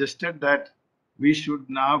suggested that we should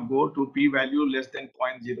now go to p-value less than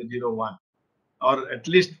 0.001, or at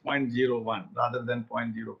least 0.01 rather than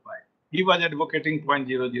 0.05. He was advocating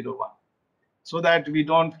 0.001, so that we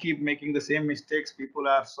don't keep making the same mistakes. People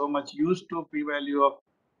are so much used to p-value of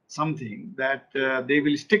something that they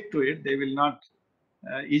will stick to it. They will not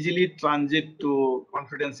easily transit to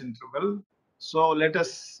confidence interval. So let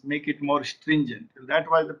us make it more stringent. And that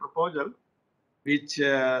was the proposal, which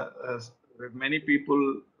many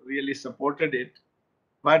people really supported it.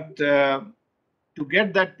 But to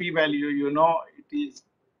get that p-value, it is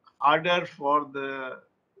harder for the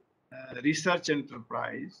research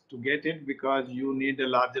enterprise to get it because you need a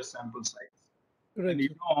larger sample size. Right, And you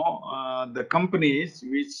sir. know, the companies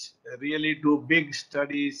which really do big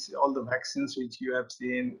studies, all the vaccines which you have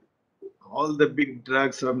seen, all the big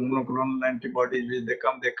drugs or monoclonal antibodies, which they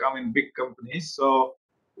come in big companies. So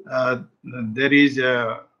there is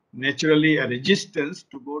naturally a resistance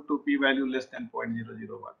to go to p-value less than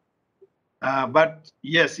 0.001. But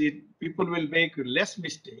yes, people will make less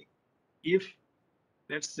mistake if,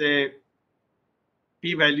 let's say,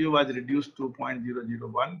 p-value was reduced to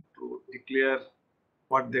 0.001 to declare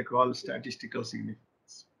what they call statistical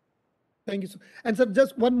significance. Thank you, sir. And sir,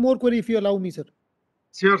 just one more query, if you allow me, sir.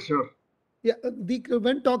 Sure, sure. Yeah,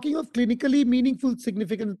 when talking of clinically meaningful,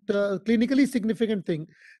 clinically significant thing,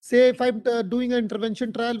 say if I'm doing an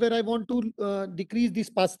intervention trial where I want to decrease the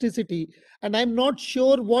spasticity, and I'm not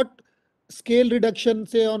sure what scale reduction,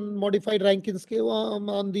 say on modified Rankin scale,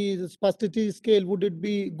 on the spasticity scale, would it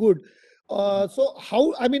be good? So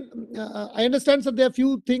how, I mean, I understand that there are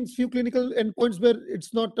few things, few clinical endpoints where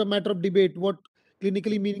it's not a matter of debate what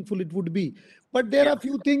clinically meaningful it would be. But there Yeah. are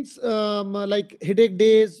few things like headache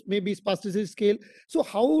days, maybe spasticity scale. So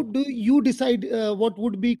how do you decide what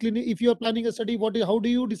would be if you are planning a study? How do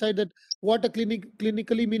you decide that what a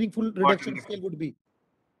clinically meaningful reduction scale would be?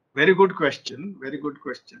 Very good question. Very good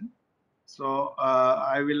question. So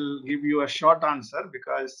I will give you a short answer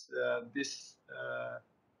because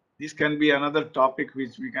this can be another topic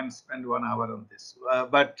which we can spend 1 hour on this.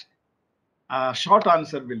 But short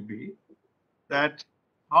answer will be that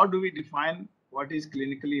how do we define what is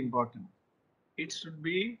clinically important? It should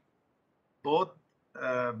be both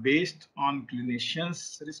based on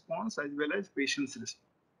clinicians' response as well as patients' response.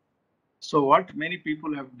 So what many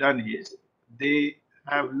people have done is they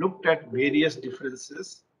have looked at various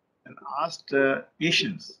differences and asked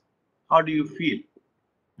patients, how do you feel?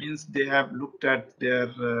 Means they have looked at their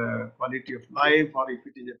quality of life, or if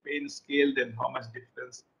it is a pain scale, then how much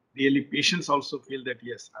difference. Really, patients also feel that,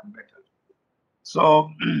 yes, I'm better. So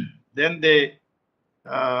then they,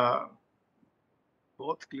 uh,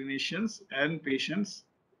 both clinicians and patients,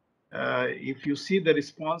 if you see the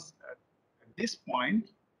response at this point,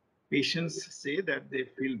 patients say that they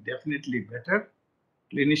feel definitely better.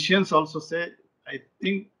 Clinicians also say, I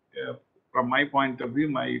think, from my point of view,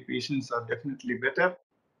 my patients are definitely better.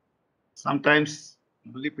 Sometimes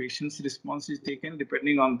only patient's response is taken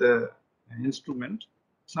depending on the instrument.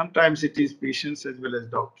 Sometimes it is patients as well as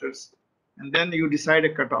doctors. And then you decide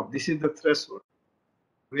a cutoff. This is the threshold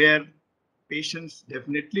where patients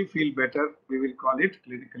definitely feel better. We will call it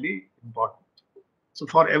clinically important. So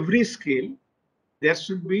for every scale, there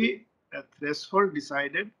should be a threshold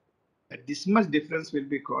decided that this much difference will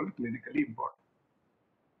be called clinically important.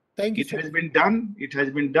 Thank you It so has much. been done. It has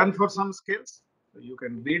been done for some scales. So you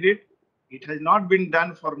can read it. It has not been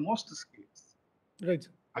done for most scales. Right.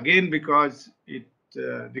 Again, because it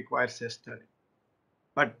requires a study.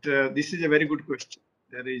 But this is a very good question.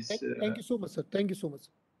 There is. Thank you so much, sir. Thank you so much.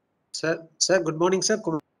 Sir, good morning, sir.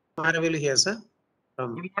 Kumaravelu here, sir.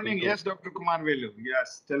 Good morning. Yes, Dr. Kumar Velu.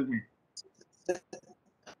 Yes, tell me.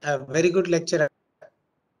 A very good lecture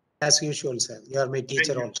as usual, sir. You are my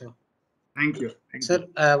teacher Thank you. also. Thank you. Thank Sir,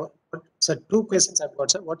 you. sir, two questions I've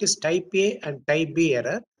got, sir. What is type A and type B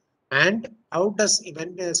error? And how does,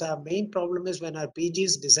 when our main problem is when our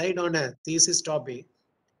PGs decide on a thesis topic,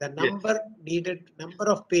 the number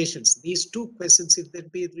of patients, these two questions, if that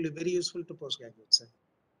be, it will be very useful to postgraduates,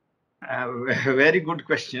 sir. Very good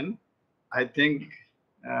question. I think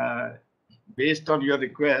based on your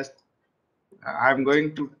request, I'm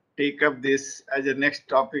going to take up this as a next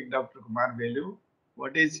topic, Dr. Kumar Velu.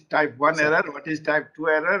 What is type 1 error, what is type 2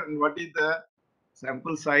 error, and what is the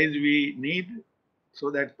sample size we need so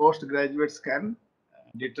that postgraduates can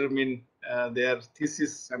determine their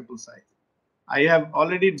thesis sample size. I have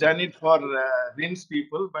already done it for RIMS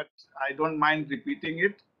people, but I don't mind repeating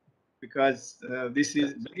it because this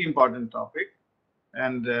is very important topic.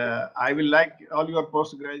 And I will like all your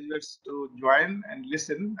postgraduates to join and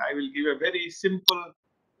listen. I will give a very simple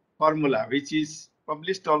formula, which is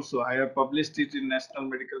published also. I have published it in National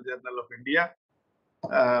Medical Journal of India.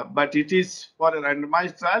 But it is for a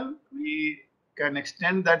randomized trial. We can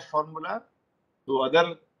extend that formula to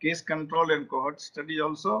other case control and cohort study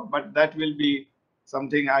also, but that will be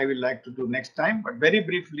something I will like to do next time. But very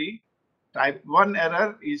briefly, type 1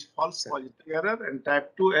 error is false positive error and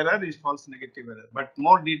type 2 error is false negative error. But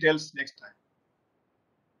more details next time.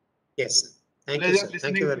 Yes, sir. Thank you, sir.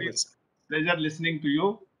 Thank you very much, sir. Pleasure listening to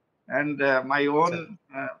you. And my own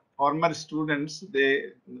former students,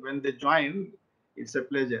 when they join, it's a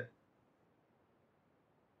pleasure.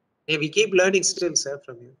 Yeah, we keep learning still, sir,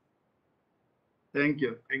 from you. Thank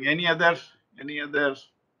you. Any other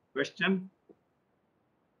question?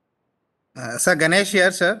 Sir Ganesh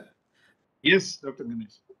here, sir. Yes, Dr.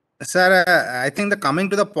 Ganesh. Sir, I think the coming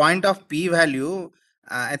to the point of p-value,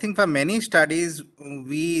 I think for many studies,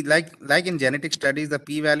 we like in genetic studies, the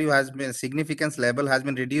p-value has been significance level has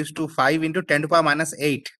been reduced to 5 into 10 to the power minus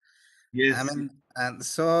 8. Yes. I mean, and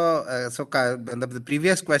the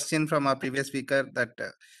previous question from our previous speaker that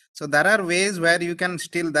so there are ways where you can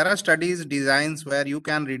still there are studies designs where you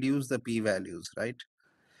can reduce the p-values, right?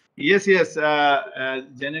 Yes,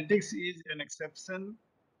 genetics is an exception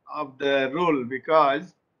of the rule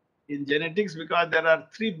because in genetics, because there are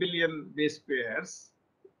 3 billion base pairs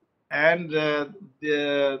and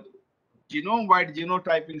the genome-wide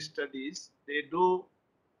genotyping studies, they do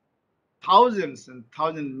thousands and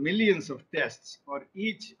thousands, millions of tests for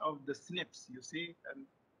each of the SNPs, you see, and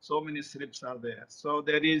so many SNPs are there. So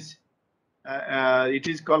there is it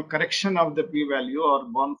is called correction of the p-value or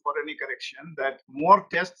bound for any correction, that more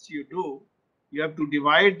tests you do, you have to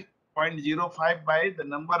divide 0.05 by the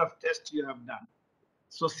number of tests you have done.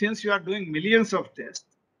 So since you are doing millions of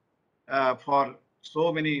tests for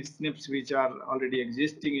so many SNPs which are already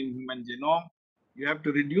existing in human genome, you have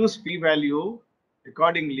to reduce p-value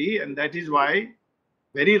accordingly, and that is why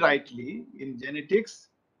very rightly in genetics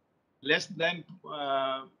less than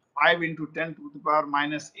 5 into 10 to the power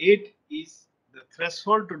minus 8 is the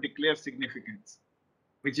threshold to declare significance,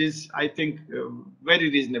 which is, I think, a very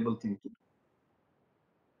reasonable thing to do.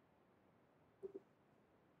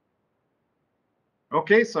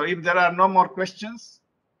 Okay, so if there are no more questions,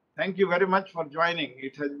 thank you very much for joining.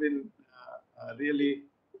 It has been really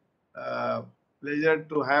pleasure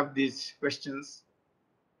to have these questions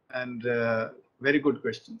and very good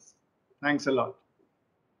questions. Thanks a lot.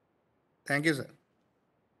 Thank you, sir.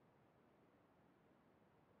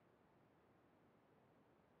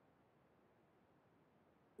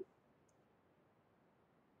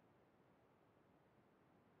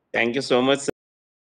 Thank you so much, sir.